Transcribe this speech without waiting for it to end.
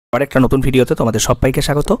আর একটা নতুন ভিডিওতে তোমাদের সবাইকে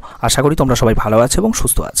স্বাগত। আশা করি তোমরা সবাই ভালো আছো এবং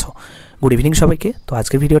সুস্থ আছো। গুড ইভিনিং সবাইকে। তো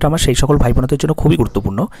আজকের ভিডিওটা আমার সেই সকল ভাই বোনদের জন্য খুবই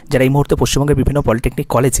গুরুত্বপূর্ণ যারা এই মুহূর্তে পশ্চিমবঙ্গের বিভিন্ন পলিটেকনিক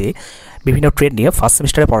কলেজে বিভিন্ন ট্রেড নিয়ে ফার্স্ট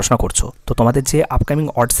সেমিস্টারে পড়াশোনা করছো। তো তোমাদের যে আপকামিং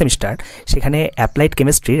অড সেমিস্টার, সেখানে অ্যাপ্লাইড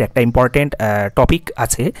কেমিস্ট্রির একটা ইম্পর্টেন্ট টপিক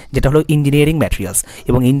আছে যেটা হলো ইঞ্জিনিয়ারিং ম্যাটেরিয়ালস।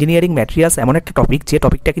 এবং ইঞ্জিনিয়ারিং ম্যাটেরিয়ালস এমন একটা টপিক যে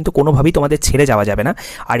টপিকটা কিন্তু কোনোভাবেই তোমাদের ছেড়ে যাওয়া যাবে না।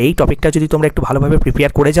 আর এই টপিকটা যদি তোমরা একটু ভালোভাবে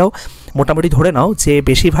প্রিপেয়ার করে যাও, মোটামুটি ধরে নাও যে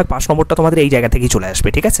বেশিরভাগ পাস নম্বরটা তোমাদের এই জায়গা থেকেই চলে আসবে।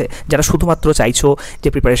 ঠিক আছে, যারা শুধুমাত্র চাইছো যে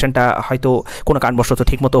প্রিপারেশনটা হয়তো কোনো কারণবশত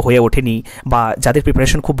ঠিকমতো হয়ে ওঠেনি, বা যাদের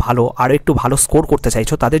প্রিপারেশন খুব ভালো, আরও একটু ভালো স্কোর করতে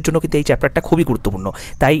চাইছো, তাদের জন্য কিন্তু এই চ্যাপ্টারটা খুবই গুরুত্বপূর্ণ।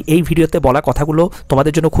 তাই এই ভিডিওতে বলা কথাগুলো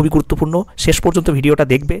তোমাদের জন্য খুবই গুরুত্বপূর্ণ। শেষ পর্যন্ত ভিডিওটা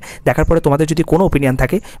দেখবে, দেখার পরে তোমাদের যদি কোনো ওপিনিয়ন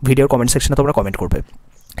থাকে ভিডিওর কমেন্ট সেকশনে তোমরা কমেন্ট করবে।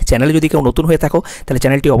 চ্যানেলে যদি কেউ নতুন হয়ে থাকো তাহলে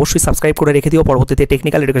চ্যানেলটি অবশ্যই সাবস্ক্রাইব করে রেখে দিও পরবর্তীতে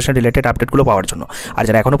টেকনিক্যাল এডুকেশন রিলেটেড আপডেটগুলো পাওয়ার জন্য। আর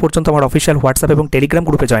যারা এখনও পর্যন্ত আমার অফিসিয়াল হোয়াটসঅ্যাপ এবং টেলিগ্রাম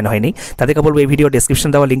গ্রুপে জয়েন হয়নি, তাদেরকে বলবো এই ভিডিও ডেসক্রিপশন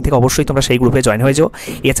দেওয়া লিঙ্ক থেকে অবশ্যই তোমরা সেই গ্রুপে জয়েন হয়ে যাও।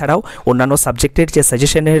 এছাড়াও অন্যান্য সাবজেক্টের যে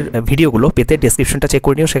সাজেশনের ভিডিওগুলো পেতে ডেসক্রিপশনটা চেক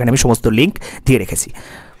করে নিও, সেখানে আমি সমস্ত লিঙ্ক দিয়ে রেখেছি।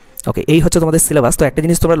 ওকে, এই হচ্ছে তোমাদের সিলেবাস। তো একটা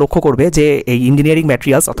জিনিস তোমরা লক্ষ্য করবে যে এই ইঞ্জিনিয়ারিং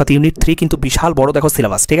ম্যাটেরিয়ালস অর্থাৎ ইউনিট 3 কিন্তু বিশাল বড় দেখো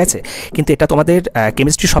সিলেবাস, ঠিক আছে, কিন্তু এটা তোমাদের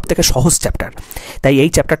কেমিস্ট্রির সবথেকে সহজ চ্যাপ্টার। তাই এই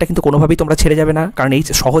চ্যাপ্টারটা কিন্তু কোনোভাবেই তোমরা ছেড়ে যাবে না, কারণ এই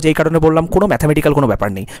সহজ এই কারণে বললাম, কোনো ম্যাথামেটিক্যাল কোনো ব্যাপার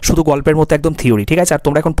নেই, শুধু গল্পের মতো একদম থিওরি। ঠিক আছে, আর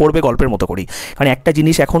তোমরা এখন পড়বে গল্পের মতো করি, কারণ একটা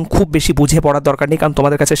জিনিস এখন খুব বেশি বুঝে পড়ার দরকার নেই, কারণ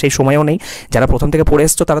তোমাদের কাছে সেই সময়ও নেই। যারা প্রথম থেকে পড়ে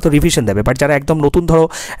এসছো তারা তো রিভিশন দেবে, বাট যারা একদম নতুন ধরো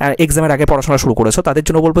এক্সামের আগে পড়াশোনা শুরু করেছো, তাদের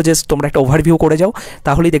জন্য বলবো যে তোমরা একটা ওভারভিউ করে যাও,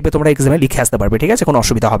 তাহলেই দেখবে তোমরা এক্সামে লিখে আসতে পারবে। ঠিক আছে, কোনো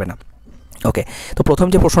অসুবিধা হবে না। ওকে, তো প্রথম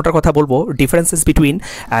যে প্রশ্নটার কথা বলবো, ডিফারেন্সেস বিটুইন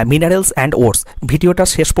মিনারেলস অ্যান্ড ওরস। ভিডিওটা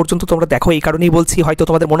শেষ পর্যন্ত তোমরা দেখো, এই কারণেই বলছি, হয়তো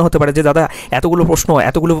তোমাদের মনে হতে পারে যে দাদা এতগুলো প্রশ্ন,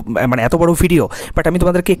 এতগুলো মানে এত বড় ভিডিও, বাট আমি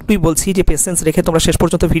তোমাদেরকে একটুই বলছি যে পেশেন্স রেখে তোমরা শেষ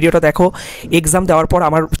পর্যন্ত ভিডিওটা দেখো। এক্সাম দেওয়ার পর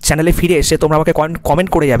আমার চ্যানেলে ফিরে এসে তোমরা আমাকে কমেন্ট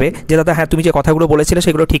করে যাবে যে দাদা হ্যাঁ তুমি যে কথাগুলো বলেছিলে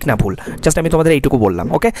সেগুলো ঠিক না ভুল। জাস্ট আমি তোমাদের এইটুকু বললাম।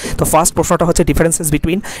 ওকে, তো ফার্স্ট প্রশ্নটা হচ্ছে ডিফারেন্সেস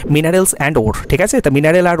বিটুইন মিনারেলস অ্যান্ড ওর। ঠিক আছে, তো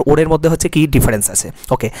মিনারেল আর ওরের মধ্যে হচ্ছে কি ডিফারেন্স আছে।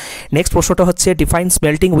 ওকে, নেক্সট প্রশ্নটা হচ্ছে ডিফাইন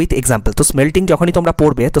স্মেল্টিং উইথ এক্সাম্পল। তো স্মেল্টিং যখনই তোমরা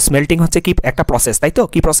পড়বে, তো স্মেল্টিং হচ্ছে কি একটা প্রসেস, তাই তো?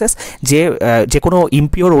 কি প্রসেস? যে কোনো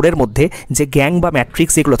ইমপিওর ওরের মধ্যে যে গ্যাং বা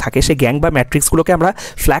ম্যাট্রিক্স যেগুলো থাকে, সেই গ্যাং বা ম্যাট্রিক্সগুলোকে আমরা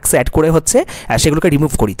ফ্লাক্স অ্যাড করে হচ্ছে সেগুলোকে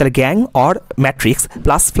রিমুভ করি। তাহলে gang or matrix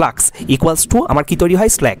plus flux equals to আমার কি তৈরি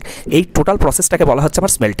হয়? স্ল্যাগ। এই টোটাল প্রসেসটাকে বলা হচ্ছে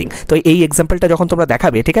আমার স্মেল্টিং। তো এই এক্সাম্পলটা যখন তোমরা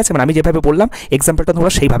দেখাবে, ঠিক আছে, মানে আমি যেভাবে বললাম এক্সাম্পলটা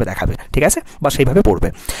তোমরা সেইভাবে দেখাবে, ঠিক আছে, বা সেইভাবে পড়বে।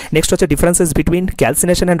 নেক্সট হচ্ছে differences between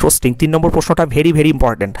calcination and roasting. 3 নম্বর প্রশ্নটা very very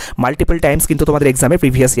important, multiple Times কিন্তু তোমাদের এক্সামে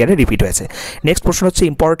প্রিভিয়াস ইয়ারে রিপিট হয়েছে। নেক্সট প্রশ্ন হচ্ছে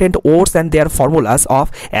ইম্পর্টেন্ট ওরস and there formulas of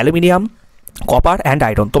aluminium, copper and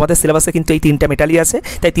iron. তোমাদের সিলেবাসে কিন্তু এই 3টা মেটালই আছে,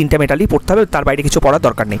 তাই 3টা মেটালই পড়তে হবে, তার বাইরে কিছু পড়ার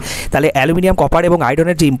দরকার নেই। তাহলে অ্যালুমিনিয়াম, কপার এবং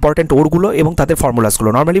আয়রনের যে ইম্পর্টেন্ট ওরগুলো এবং তাদের ফর্মুলাসগুলো,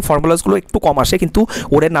 নর্মালি ফর্মুলাসগুলো একটু কম আসে, কিন্তু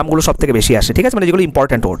ওরের নামগুলো সব থেকে বেশি আসে। ঠিক আছে, মানে যেগুলো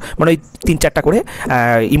ইম্পর্টেন্ট ওর, মানে ওই 3-4টা করে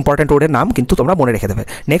ইম্পর্টেন্ট ওরের নাম কিন্তু তোমরা মনে রেখে দেবে।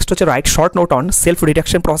 নেক্সট হচ্ছে right short note on self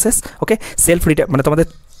reduction process. ওকে, মানে তোমাদের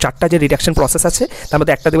 4টা যে রিডাকশন প্রসেস আছে, তার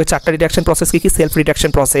মধ্যে একটা দেবে 4টা রিডাকশন প্রসেস কি কি? Self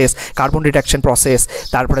reduction process, carbon reduction process,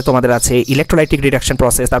 তারপরে তোমাদের আছে ইলেকট্রোলাইটিক রিডাকশন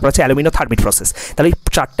প্রসেস, তারপর আছে অ্যালুমিনো থার্মিট প্রসেস। তাহলে এই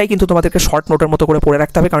 4টাই কিন্তু তোমাদেরকে শর্ট নোটের মতো করে পড়ে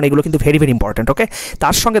রাখতে হবে, কারণ এগুলো কিন্তু ভেরি ভেরি ইম্পর্টেন্ট। ওকে,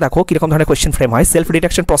 তার সঙ্গে দেখো কীরকম ধরনের কোয়েশ্চেন ফ্রেম হয়। সেলফ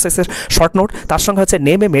রিডাকশন প্রসেসের শর্ট নোট, তার সঙ্গে হচ্ছে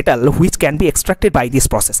name A metal which can be extracted by this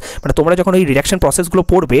process. মানে তোমরা যখন ওই রিডাকশন প্রসেসগুলো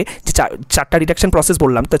পড়বে, যে 4টা রিডাকশন প্রসেস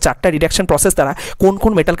বললাম, তো 4টা রিডাকশন প্রসেস দ্বারা কোন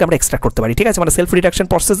কোন মেটালকে আমরা এক্সট্রাক্ট করতে পারি। ঠিক আছে, মানে সেলফ রিডাকশন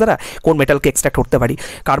প্রসেস দ্বারা কোন মেটালকে এক্সট্রাক্ট করতে পারি,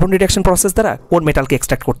 কার্বন রিডাকশন প্রসেস দ্বারা কোন মেটালকে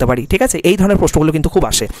এক্সট্রাক্ট করতে পারি। ঠিক আছে, এই ধরনের প্রশ্নগুলো কিন্তু খুব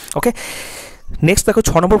আসে। ওকে, নেক্সট দেখো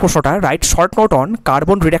 6 নম্বর প্রশ্নটা, right short note on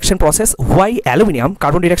carbon reduction process why aluminium.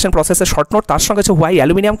 Carbon reduction প্রসেসের শর্ট নোট, তার সঙ্গে হচ্ছে why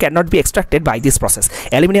aluminium can not be extracted by this process.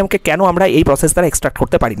 অ্যালুমিনিয়ামকে কেন আমরা এই প্রসেস দ্বারা এক্সট্রাক্ট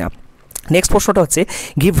করতে পারি না। নেক্সট প্রশ্নটা হচ্ছে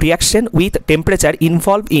give reaction with temperature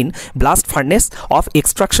involve in blast furnace of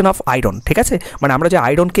extraction of iron. ঠিক আছে, মানে আমরা যে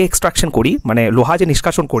আয়রনকে এক্সট্রাকশন করি, মানে লোহা যে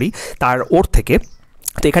নিষ্কাশন করি তার ওর থেকে।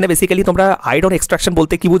 তো এখানে বেসিক্যালি তোমরা আয়রন এক্সট্রাকশন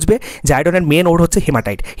বলতে কি বুঝবে, যে আয়রনের মেন ওর হচ্ছে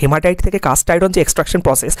হেমাটাইট। হেমাটাইট থেকে কাস্ট আয়রন যে এক্সট্রাকশন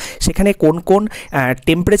প্রসেস, সেখানে কোন কোন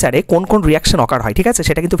টেম্পারেচারে কোন কোন রিয়াকশন অকার হয়। ঠিক আছে,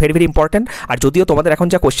 সেটা কিন্তু ভেরি ভেরি ইম্পর্টেন্ট। আর যদিও তোমাদের এখন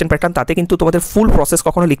যা কোয়েশ্চেন প্যাটার্ন, তাতে কিন্তু তোমাদের ফুল প্রসেস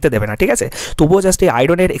কখনো লিখতে দেবে না। ঠিক আছে, তবুও জাস্ট এই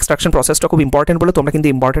আয়রনের এক্সট্রাকশন প্রসেসটা খুব ইম্পর্টেন্ট বলে তোমরা কিন্তু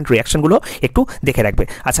ইম্পর্টেন্ট রিয়াকশনগুলো একটু দেখে রাখবে।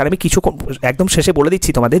 আচ্ছা, আমি কিছু একদম শেষে বলে দিচ্ছি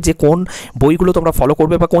তোমাদের যে কোন বইগুলো তোমরা ফলো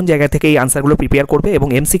করবে বা কোন জায়গা থেকে এই আনসারগুলো প্রিপেয়ার করবে এবং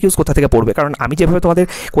MCQs কোথা থেকে পড়বে। কারণ আমি যেভাবে তোমাদের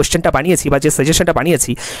কোয়েশ্চেনটা বানিয়েছি বা যে সাজেশনটা বানিয়েছি,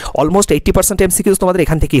 অলমোস্ট 80% MCQs তোমাদের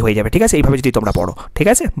এখান থেকেই হয়ে যাবে। ঠিক আছে, এইভাবে যদি তোমরা পড়ো। ঠিক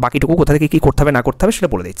আছে, বাকিটুকু কোথা থেকে কী করতে হবে না করতে হবে সেটা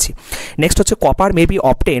বলে দিচ্ছি। নেক্সট হচ্ছে copper may be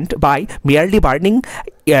obtained by merely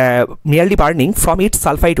burning from its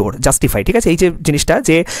sulphide or justify. ঠিক আছে, এই যে জিনিসটা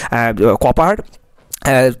যে কপার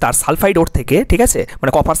তার সালফাইড ওর থেকে, ঠিক আছে,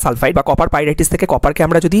 মানে কপার সালফাইড বা কপার পাইরাইটিস থেকে কপারকে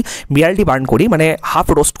আমরা যদি মিয়ারলি বার্ন করি, মানে হাফ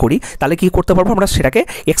রোস্ট করি, তাহলে কি করতে পারবো আমরা, সেটাকে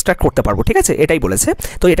এক্সট্রাক্ট করতে পারবো, ঠিক আছে, এটাই বলেছে।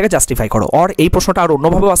 তো এটাকে জাস্টিফাই করো। আর এই প্রশ্নটা আর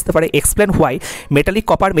অন্যভাবেও আসতে পারে, explain why metallic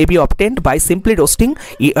copper may be obtained by simply roasting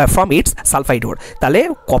from its sulphide ওর। তাহলে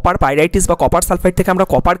কপার পাইরাইটিস বা কপার সালফাইড থেকে আমরা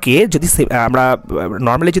কপারকে যদি আমরা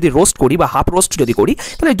নর্মালি যদি রোস্ট করি বা হাফ রোস্ট যদি করি,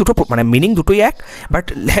 তাহলে দুটো মানে মিনিং দুটোই এক, বাট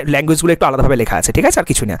ল্যাঙ্গুয়েজগুলো একটু আলাদাভাবে লেখা আছে, ঠিক আছে, আর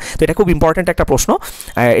কিছু না। তো এটা খুব ইম্পর্ট্যান্ট একটা প্রশ্ন,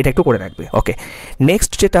 এটা একটু করে রাখবে। ওকে,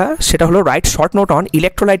 নেক্সট সেটা হলো right short note on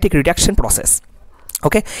electrolytic reduction process.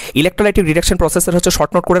 Okay, electrolytic reduction প্রসেসের হচ্ছে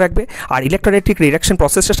শর্ট নোট করে রাখবে। আর ইলেকট্রোলাইটিক রিডাকশন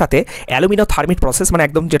প্রসেসের সাথে অ্যালুমিনো থার্মিট প্রসেস, মানে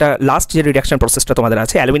একদম যেটা লাস্ট যে রিডাকশন প্রসেসটা তোমাদের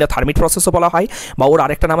আছে, অ্যালুমিনো থার্মিট প্রসেসও বলা হয়, বা ওর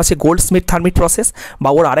আরেকটা নাম আছে গোল্ড স্মিথ থার্মিট প্রসেস, বা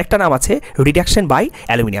ওর আরেকটা নাম আছে রিডাকশন বাই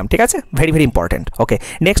অ্যালুমিনিয়াম, ঠিক আছে, ভেরি ভেরি ইম্পর্টেন্ট। ওকে,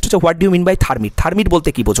 নেক্সট হচ্ছে what do you mean by thermite. Thermite বলতে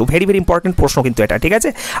কি বোঝো, ভেরি ভেরি ইম্পর্টেন্ট প্রশ্ন কিন্তু এটা, ঠিক আছে।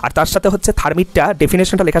 আর তার সাথে হচ্ছে থার্মিটটা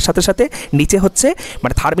ডেফিনেশনটা লেখার সাথে সাথে নিচে হচ্ছে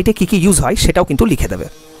মানে থার্মিটে কী কী ইউজ হয় সেটাও কিন্তু লিখে দেবে।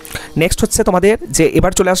 নেক্সট হচ্ছে তোমাদের যে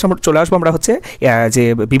এবার চলে আসবো আমরা হচ্ছে যে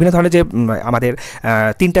বিভিন্ন ধরনের যে আমাদের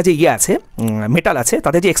তিনটা যে আছে মেটাল আছে,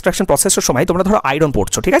 তাদের যে এক্সট্রাকশন প্রসেসের সময় তোমরা ধরো আয়রন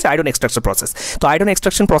পড়ছো, ঠিক আছে, আয়রন এক্সট্রাকশন প্রসেস। তো আয়রন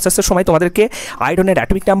এক্সট্রাকশন প্রসেসের সময় তোমাদেরকে আয়রনের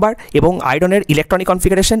অ্যাটমিক নাম্বার এবং আয়রনের ইলেকট্রনিক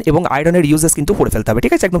কনফিগারেশন এবং আয়রনের ইউজেস কিন্তু পড়ে ফেলতে হবে,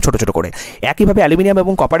 ঠিক আছে, একদম ছোটো ছোটো করে। একইভাবে অ্যালুমিনিয়াম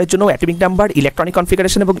এবং কপারের জন্য অ্যাটমিক নাম্বার, ইলেকট্রনিক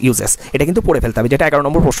কনফিগারেশন এবং ইউজেস এটা কিন্তু পড়ে ফেলতে হবে, যেটা 11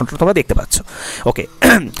 নম্বর প্রশ্নটা তোমরা দেখতে পাচ্ছ। ওকে,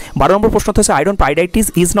 12 নম্বর প্রশ্ন হচ্ছে iron pyrites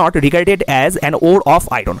is not regarded as an or of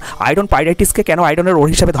iron. Iron পাইরাইটিসকে কেন আয়রনের ওর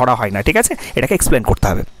হিসাবে ধরা হয় না, ঠিক আছে, এটাকে এক্সপ্লেন করতে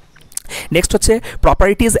হবে। নেক্সট হচ্ছে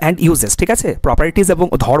প্রপার্টিজ অ্যান্ড ইউজেস, ঠিক আছে, প্রপার্টিজ এবং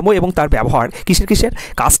ধর্ম এবং তার ব্যবহার কিসের,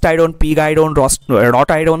 কাস্ট আয়রন, পিগ আয়রন, রট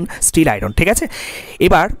আয়রন, স্টিল আয়রন, ঠিক আছে।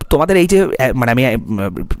 এবার তোমাদের এই যে মানে আমি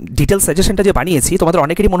ডিটেলস সাজেশনটা যে বানিয়েছি, তোমাদের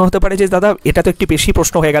অনেকেরই মনে হতে পারে যে দাদা এটা তো একটু বেশি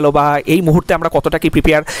প্রশ্ন হয়ে গেল, বা এই মুহূর্তে আমরা কতটা কি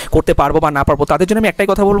প্রিপেয়ার করতে পারবো বা না পারবো। তাদের জন্য আমি একটাই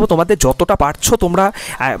কথা বলবো, তোমাদের যতটা পারছো তোমরা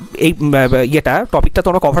এই টপিকটা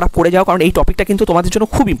তোমরা কভার আপ করে যাও, কারণ এই টপিকটা কিন্তু তোমাদের জন্য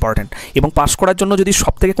খুব ইম্পর্ট্যান্ট। এবং পাস করার জন্য যদি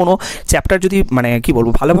সব থেকে কোনো চ্যাপ্টার যদি মানে কি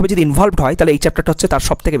বলবো ভালোভাবে যদি ইনভলভড হয়, তাহলে এই চ্যাপ্টারটা হচ্ছে তার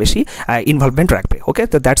সব থেকে বেশি ইনভলভমেন্ট রাখবে। ওকে,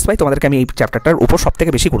 তো দ্যাটস ওয়াই তোমাদেরকে আমি এই চ্যাপ্টারটার উপর সব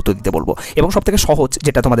থেকে বেশি গুরুত্ব দিতে বলবো, এবং সব থেকে সহজ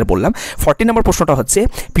যেটা তোমাদের বললাম। 14 নম্বর প্রশ্নটা হচ্ছে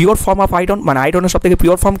পিওর ফর্ম অফ আয়রন, মানে আয়রনের সব থেকে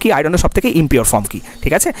পিওর ফর্ম কি, আয়রনের সব থেকে ইমপিওর ফর্ম কি,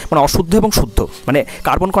 ঠিক আছে, মানে অশুদ্ধ এবং শুদ্ধ, মানে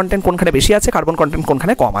কার্বন কন্টেন্ট কোনখানে বেশি আছে, কার্বন কন্টেন্ট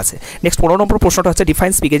কোনখানে কম আছে। নেক্সট 15 নম্বর প্রশ্নটা হচ্ছে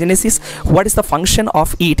define স্পিগেজেনেসিস, what is the function of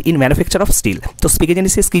it in manufacture of steel. তো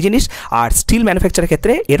স্পিগেজেনেসিস কী জিনিস আর স্টিল ম্যানুফ্যাকচারের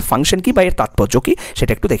ক্ষেত্রে এর ফাংশন কি বা এর তাৎপর্য কি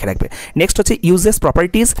সেটা একটু দেখে রাখবে। নেক্সট হচ্ছে ইউজেস,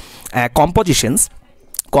 প্রপার্টিজ,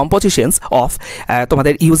 কম্পোজিশনস অফ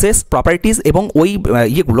তোমাদের ইউজেস, প্রপার্টিজ এবং ওই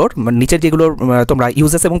ইয়েগুলোর নিচের যেগুলোর তোমরা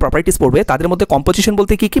ইউজেস এবং প্রপার্টিজ পড়বে, তাদের মধ্যে কম্পোজিশন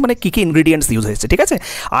বলতে কী কী, মানে কী কী ইনগ্রিডিয়েন্টস ইউজ হয়েছে, ঠিক আছে,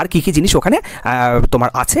 আর কী কী জিনিস ওখানে তোমার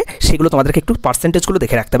আছে সেগুলো তোমাদেরকে একটু পার্সেন্টেজগুলো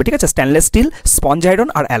দেখে রাখতে হবে, ঠিক আছে। স্টেনলেস স্টিল, স্পঞ্জ আয়রন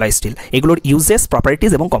আর অ্যালয় স্টিল, এগুলোর ইউজেস,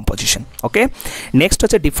 প্রপার্টিজ এবং কম্পোজিশন। ওকে, নেক্সট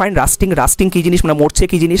হচ্ছে ডিফাইন রাস্টিং কী জিনিস, মানে মরচে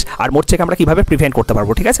কী জিনিস, আর মরচেকে আমরা কীভাবে প্রিভেন্ট করতে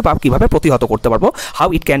পারবো, ঠিক আছে, বা কীভাবে প্রতিহত করতে পারবো, how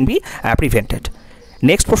it can be prevented.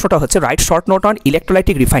 Next প্রশ্নটা হচ্ছে right short note on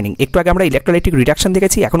electrolytic refining. একটু আগে আমরা ইলেকট্রোলাইটিক রিডাকশন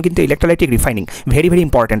দেখেছি, এখন কিন্তু electrolytic refining very very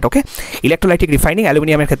important. ওকে, ইলেকট্রোলাইটিক রিফাইনিং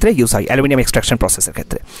অ্যালুমিনিয়ামের ক্ষেত্রে ইউজ হয়, অ্যালুমিনিয়াম এক্সট্রাকশন প্রসেসের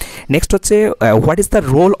ক্ষেত্রে। নেক্সট হচ্ছে what is the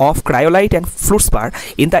role of cryolite and ফ্লুডস্পার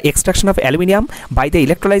in the extraction of aluminium by the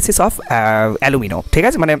electrolysis of অ্যালুমিনো, ঠিক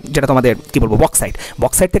আছে, মানে যেটা তোমাদের কী বলবো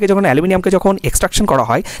বক্সাইট থেকে যখন অ্যালুমিনিয়ামকে যখন এক্সট্রাকশন করা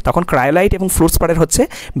হয়, তখন ক্রায়োলাইট এবং ফ্লুডস্পারের হচ্ছে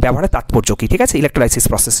ব্যবহারের তাৎপর্য কী, ঠিক আছে, ইলেকট্রোলাইসিস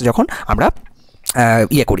প্রসেসে যখন আমরা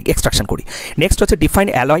করি, এক্সট্রাকশন করি। নেক্সট হচ্ছে ডিফাইন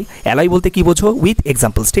অ্যালয় বলতে কি বোঝো উইথ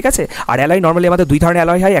এক্সাম্পলস, ঠিক আছে। আর অ্যালয় নর্মালি আমাদের দুই ধরনের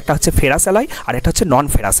অ্যালয় হয়, একটা হচ্ছে ফেরাস অ্যালয় আর একটা হচ্ছে নন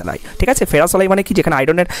ফেরাস অ্যালয়, ঠিক আছে। ফেরাস অ্যালয় মানে কি, যেখানে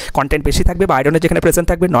আয়রনের কন্টেন্ট বেশি থাকবে বা আয়রনের যেখানে প্রেজেন্ট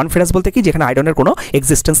থাকবে। নন ফেরাস বলতে কি, যেখানে আয়রনের কোনো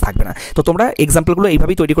এক্সিস্টেন্স থাকবে না। তো তোমরা এক্সাম্পলগুলো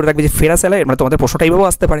এইভাবেই তৈরি করে রাখবে যে ফেরাস অ্যালয়, মানে তোমাদের প্রশ্নটা এইভাবেও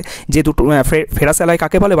আসতে পারে যে দুটো ফেরাস অ্যালয়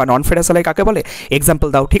কাকে বলে বা নন ফেরাস অ্যালয় কাকে বলে, এক্সাম্পল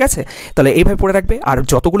দাও, ঠিক আছে। তাহলে এইভাবে পড়ে রাখবে। আর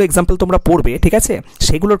যতগুলো এক্সাম্পল তোমরা পড়বে, ঠিক আছে,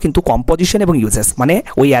 সেগুলোর কিন্তু কম্পোজিশন এবং ইউজেস, মানে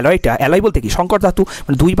ওই অ্যালয় বলতে কি সংকর ধাতু,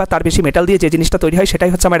 মানে দুই বা তার বেশি মেটাল দিয়ে যে জিনিসটা তৈরি হয় সেটাই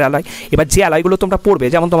হচ্ছে আমার অ্যালয়। এবার যে অ্যালয়গুলো তোমরা পড়বে,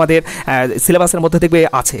 যেমন তোমাদের সিলেবাসের মধ্যে দেখবে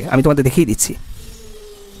আছে, আমি তোমাদের দেখিয়ে দিচ্ছি।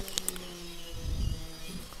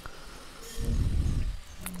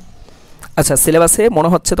 আচ্ছা, সিলেবাসে মনে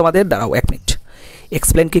হচ্ছে তোমাদের, দাঁড়াও 1 মিনিট,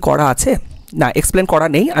 এক্সপ্লেন কি করা আছে, না এক্সপ্লেন করা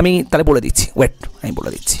নেই, আমি তাহলে বলে দিচ্ছি, ওয়েট আমি বলে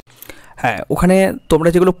দিচ্ছি। হ্যাঁ, ওখানে তোমরা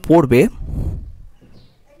যেগুলো পড়বে,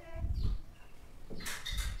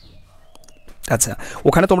 আচ্ছা,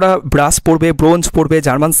 ওখানে তোমরা ব্রাস পড়বে, ব্রোঞ্জ পড়বে,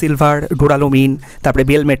 জার্মান সিলভার, ডুরালুমিন, তারপরে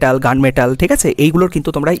বেল মেটাল, গান মেটাল, ঠিক আছে, এইগুলোর কিন্তু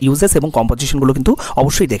তোমরা ইউজেস এবং কম্পোজিশনগুলো কিন্তু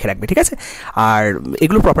অবশ্যই দেখে রাখবে, ঠিক আছে। আর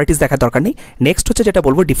এগুলোর প্রপার্টিস দেখার দরকার নেই। নেক্সট হচ্ছে যেটা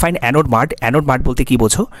বলবো, ডিফাইন অ্যানোড মাড। অ্যানোড মাড বলতে কী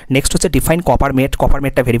বোঝো? নেক্সট হচ্ছে ডিফাইন কপার মেট। Copper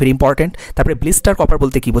মেটটা very very important. তারপরে ব্লিস্টার কপার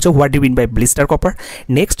বলতে কী বোঝো? What do mean by blister copper.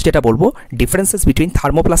 Next যেটা বলবো, differences between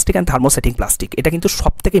thermoplastic and thermosetting plastic. এটা কিন্তু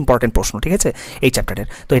সব থেকে ইম্পর্টেন্ট প্রশ্ন, ঠিক আছে, এই চ্যাপ্টারের।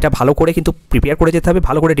 তো এটা ভালো করে কিন্তু প্রিপেয়ার করে যেতে হবে,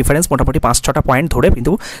 ভালো করে ডিফারেন্স মোটামুটি 5-6টা পয়েন্ট ধরে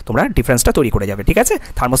কিন্তু তোমরা ডিফারেন্সটা তৈরি করে যাবে, ঠিক আছে।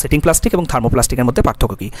 থার্মোসেটিং প্লাস্টিক এবং থার্মোপ্লাস্টিকের মধ্যে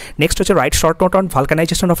পার্থক্য কী। নেক্সট হচ্ছে right short note on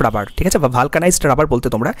vulcanisation of rubber, ঠিক আছে, বা ভালকানাইজড রাবার বলতে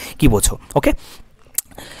তোমরা কী বোঝো, ওকে।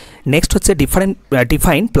 নেক্সট হচ্ছে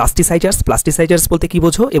ডিফাইন প্লাস্টিসাইজার্স। প্লাস্টিসাইজার্স বলতে কী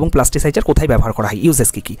বোঝো এবং প্লাস্টিসাইজার কোথায় ব্যবহার করা হয়, ইউজেস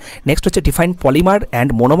কী কী। নেক্সট হচ্ছে define polymer and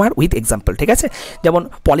মোনোমার with example, ঠিক আছে, যেমন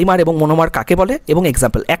পলিমার এবং মোনোমার কাকে বলে এবং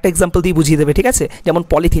এক্সাম্পল, একটা এক্সাম্পল দিয়ে বুঝিয়ে দেবে, ঠিক আছে। যেমন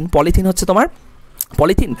পলিথিন হচ্ছে তোমার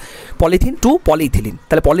পলিথিন টু পলিইথিলিন,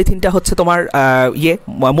 তাহলে পলিথিনটা হচ্ছে তোমার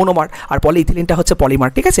মোনোমার আর পলিইথিলিনটা হচ্ছে পলিমার,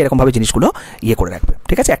 ঠিক আছে, এরকমভাবে জিনিসগুলো করে রাখবে,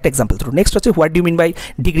 ঠিক আছে, একটা এক্সাম্পল থ্রু। নেক্সট হচ্ছে what do mean by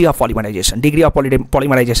degree of polymerisation. Degree of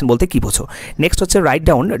polymerisation বলতে কী বোঝো। নেক্সট হচ্ছে write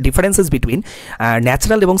down differences between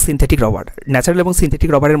natural এবং সিনথেটিক রবার। ন্যাচারাল এবং সিনথেটিক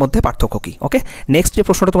রবারের মধ্যে পার্থক্য কী, ওকে। নেক্সট যে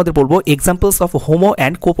প্রশ্নটা তোমাদের বলবো, examples of Homo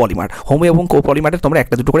and কোপলিমার। Homo এবং কোপলিমারের তোমরা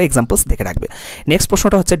একটা দুটো করে এক্সাম্পলস দেখে রাখবে। নেক্সট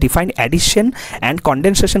প্রশ্নটা হচ্ছে define addition and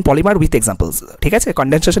condensation polymer with examples, ঠিক আছে,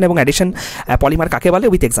 কন্ডেনসেশন এবং অ্যাডিশন পলিমার কাকে বলে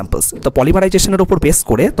উইথ এক্সাম্পলস। তো পলিমারাইজেশনের উপর বেস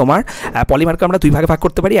করে তোমার পলিমারকে আমরা দুই ভাগে ভাগ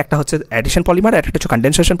করতে পারি, একটা হচ্ছে অ্যাডিশন পলিমার আর একটা হচ্ছে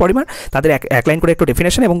কন্ডেনসেশন পলিমার। তাদের এক লাইন করে একটু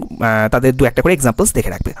ডেফিনেশন এবং তাদের দু একটা করে এক্সাম্পলস দেখে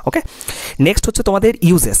রাখবে, ওকে। নেক্সট হচ্ছে তোমাদের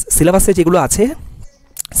ইউজেস। সিলেবাসে যেগুলো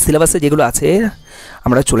আছে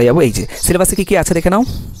আমরা চলে যাবো, এই যে সিলেবাসে কী কী আছে দেখে নাও,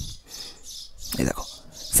 এই দেখো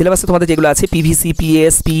সিলেবাসে তোমাদের যেগুলো আছে পিভিসি,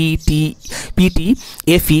 পিএস, পিটি,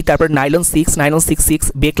 এফই, তারপর নাইলন 6,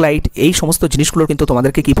 বেকলাইট, এই সমস্ত জিনিসগুলোর কিন্তু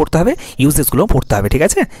তোমাদেরকে কী পড়তে হবে, ইউজেসগুলো পড়তে হবে, ঠিক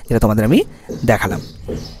আছে, যেটা তোমাদের আমি দেখালাম,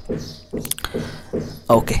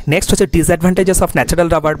 ওকে। নেক্সট হচ্ছে ডিসঅ্যাডভান্টেজেস অফ ন্যাচারাল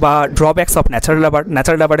রাবার বা drawbacks of natural rubber.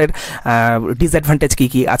 Natural রাবারের ডিসঅ্যাডভান্টেজ কী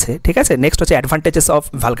কী আছে, ঠিক আছে। নেক্সট হচ্ছে advantages of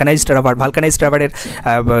vulcanised rubber. Vulcanised রাবারের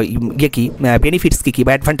কী বেনিফিটস কী কী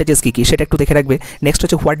বা অ্যাডভান্টেজেস কী কী সেটা একটু দেখে রাখবে। নেক্সট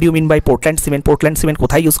হচ্ছে what do mean by Portland cement. Portland cement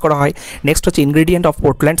কোথায় ইউজ করা হয়। নেক্সট হচ্ছে ingredient of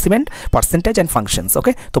Portland cement, percentage and functions,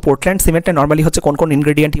 ওকে। তো পোর্টল্যান্ড সিমেন্টে নর্মালি হচ্ছে কোন কোন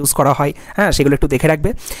ইনগ্রেডিয়েন্ট ইউজ করা হয়, হ্যাঁ, সেগুলো একটু দেখে রাখবে।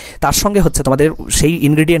 তার সঙ্গে হচ্ছে তোমাদের সেই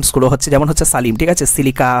ইনগ্রেডিয়েন্টসগুলো হচ্ছে যেমন হচ্ছে সালিম, ঠিক আছে,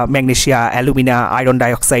 silica, magnesia, alumina, iron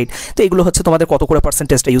dioxide, তো এগুলো হচ্ছে তোমাদের কত করে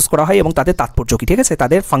পার্সেন্টেজটা ইউজ করা হয় এবং তাদের তাৎপর্য কী, ঠিক আছে,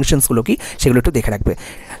 তাদের ফাংশনসগুলো কি, সেগুলো একটু দেখে রাখবে।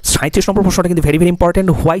 37 নম্বর প্রশ্নটা কিন্তু very very important,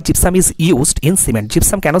 why gypsum is used in cement.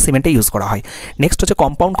 Gypsum কেন সিমেন্টে ইউজ করা হয়। নেক্সট হচ্ছে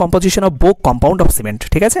compound composition of বোক compound of cement,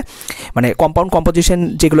 ঠিক আছে, মানে কম্পাউন্ড কম্পোজিশন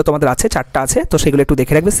যেগুলো তোমাদের আছে 4টা আছে, তো সেগুলো একটু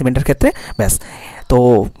দেখে রাখবে সিমেন্টের ক্ষেত্রে, ব্যাস। তো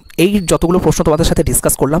এই যতগুলো প্রশ্ন তোমাদের সাথে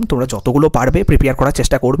ডিসকাস করলাম, তোমরা যতগুলো পারবে প্রিপেয়ার করার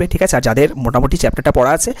চেষ্টা করবে, ঠিক আছে। আর যাদের মোটামুটি চ্যাপ্টারটা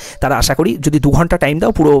পড়া আছে তারা আশা করি যদি 2 ঘন্টা টাইম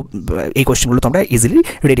দাও পুরো এই কোশ্চেনগুলো তোমরা ইজিলি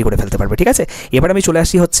রেডি করে ফেলতে পারবে, ঠিক আছে। এবার আমি চলে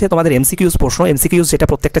আসি হচ্ছে তোমাদের MCQs প্রশ্ন। MCQs যেটা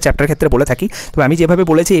প্রত্যেকটা চ্যাপ্টার ক্ষেত্রে বলে থাকি, তবে আমি যেভাবে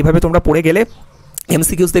বলেছি এইভাবে তোমরা পড়ে গেলে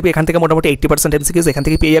MCQs দেখবে এখান থেকে মোটামুটি 80% MCQs এখান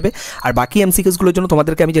থেকে পেয়ে যাবে। আর বাকি MCQsগুলোর জন্য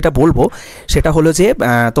তোমাদেরকে আমি যেটা বলবো সেটা হলো যে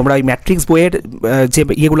তোমরা ওই ম্যাট্রিক্স বইয়ের যে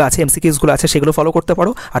ইয়েগুলো আছে, MCQsগুলো আছে, সেগুলো ফলো করতে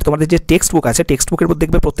পারো। আর তোমাদের যে টেক্সট বুক আছে, টেক্সট বুকের মধ্যে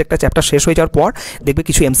দেখবে প্রত্যেকটা চ্যাপ্টার শেষ হয়ে যাওয়ার পর দেখবে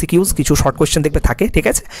কিছু MCQs, কিছু শর্ট কোয়েশ্চেন দেখবে থাকে, ঠিক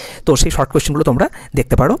আছে। তো সেই শর্ট কোয়েশ্চেনগুলো তোমরা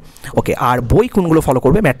দেখতে পারো, ওকে। আর বই কোনগুলো ফলো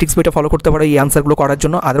করবে, ম্যাট্রিক্স বইটা ফলো করতে পারো এই আনসারগুলো করার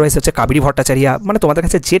জন্য। আদারওয়াইজ হচ্ছে কাবেরী ভট্টাচার্যা, মানে তোমাদের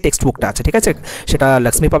কাছে যে টেক্সট বুকটা আছে, ঠিক আছে, সেটা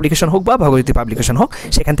লক্ষ্মী পাবলিকেশন হোক বা ভগবতী পাবলিকেশন হোক,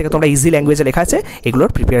 সেখান থেকে তোমরা ইজি ল্যাঙ্গুয়েজে লেখা আছে,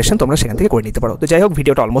 এগুলোর প্রিপারেশন তোমরা সেখান থেকে করে নিতে পারো। তো যাই হোক,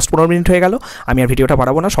 ভিডিওটা অলমোস্ট 15 মিনিট হয়ে গেল, আমি আর ভিডিওটা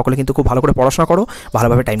বাড়াবো না। সকলে কিন্তু খুব ভালো করে পড়াশোনা করো,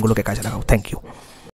 ভালোভাবে টাইমগুলোকে কাজে লাগাও। Thank you.